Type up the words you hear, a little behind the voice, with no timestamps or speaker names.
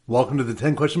Welcome to the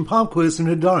 10-question pop quiz from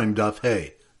Nedarim, Daf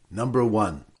Hey. Number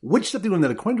 1. Which step do you learn that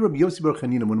according to Rabbi Yossi Bar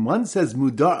Chanina, when one says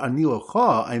Mudar ani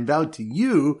locha, I am vowed to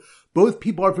you, both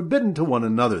people are forbidden to one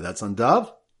another? That's on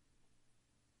Daf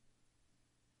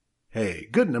Hey.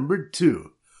 Good. Number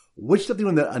 2. Which step do you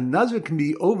learn that a Nazir can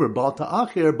be over Baal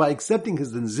Ta'acher by accepting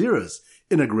his Nazirus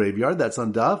in a graveyard? That's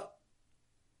on Daf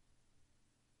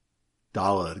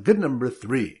Daled. Good. Number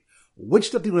 3. Which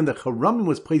step do you learn that Charamim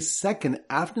was placed second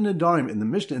after Nedarim in the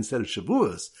Mishnah instead of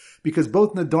Shavuos, because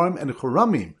both Nedarim and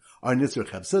Charamim are Nitzur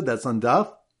Chevsa? That's on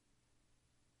Daf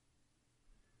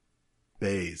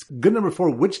Beis. Good. Number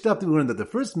 4. Which step do you learn that the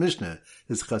first Mishnah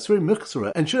is Chasrei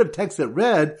Michsura and should have text that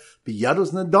read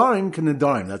B'yados Nedarim Ka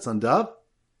Nedarim? That's on Daf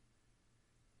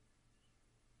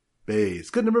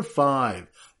Beis. Good. Number 5.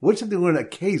 Which step do you learn a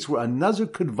case where a Nazir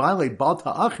could violate Baal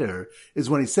Ta'acher is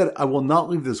when he said, I will not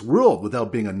leave this world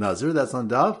without being a Nazir? That's on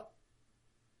Daf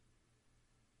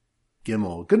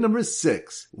Gimel. Good. Number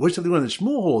 6. Which step do you learn that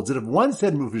Shmuel holds that if one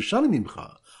said Mufishani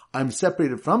Mimcha, I'm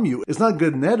separated from you, it's not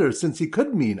good neder, since he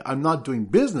could mean I'm not doing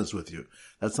business with you?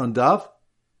 That's on Daf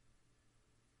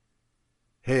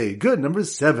Hey. Good. Number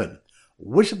 7.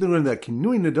 Which step do you learn that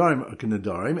Kinuim Nedarim are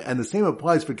Nedarim, and the same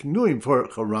applies for Kinuim for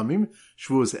Charamim,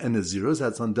 Shavuos, and Naziros?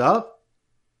 That's on Daf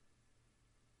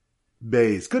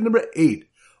Beis. Good. Number 8.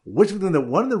 Which step do you learn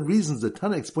that one of the reasons the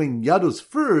Tana explained Yados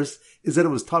first is that it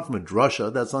was taught from a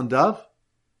drasha? That's on Daf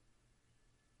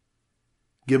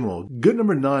Gimel. Good.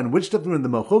 Number 9. Which step do you learn the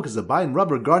Malchokas of Abai and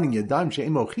Rab regarding Yadayim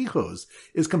She'em Ochichos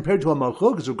is compared to a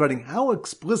Malchokas regarding how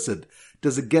explicit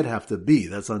does a get have to be?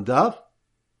 That's on Daf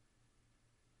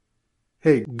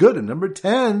Hey. Good. And number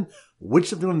 10, which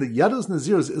step do you learn that Yados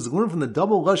Naziros is learned from the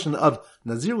double lashon of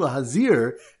Nazir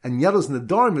lahazir, and Yados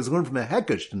Nedarim is learned from a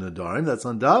hekesh to Nedarim? That's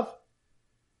on Daf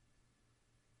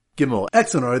Gimel.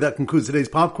 Excellent. All right, that concludes today's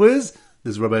pop quiz.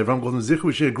 This is Rabbi Avram Golden Zichu.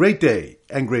 Wish you a great day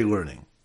and great learning.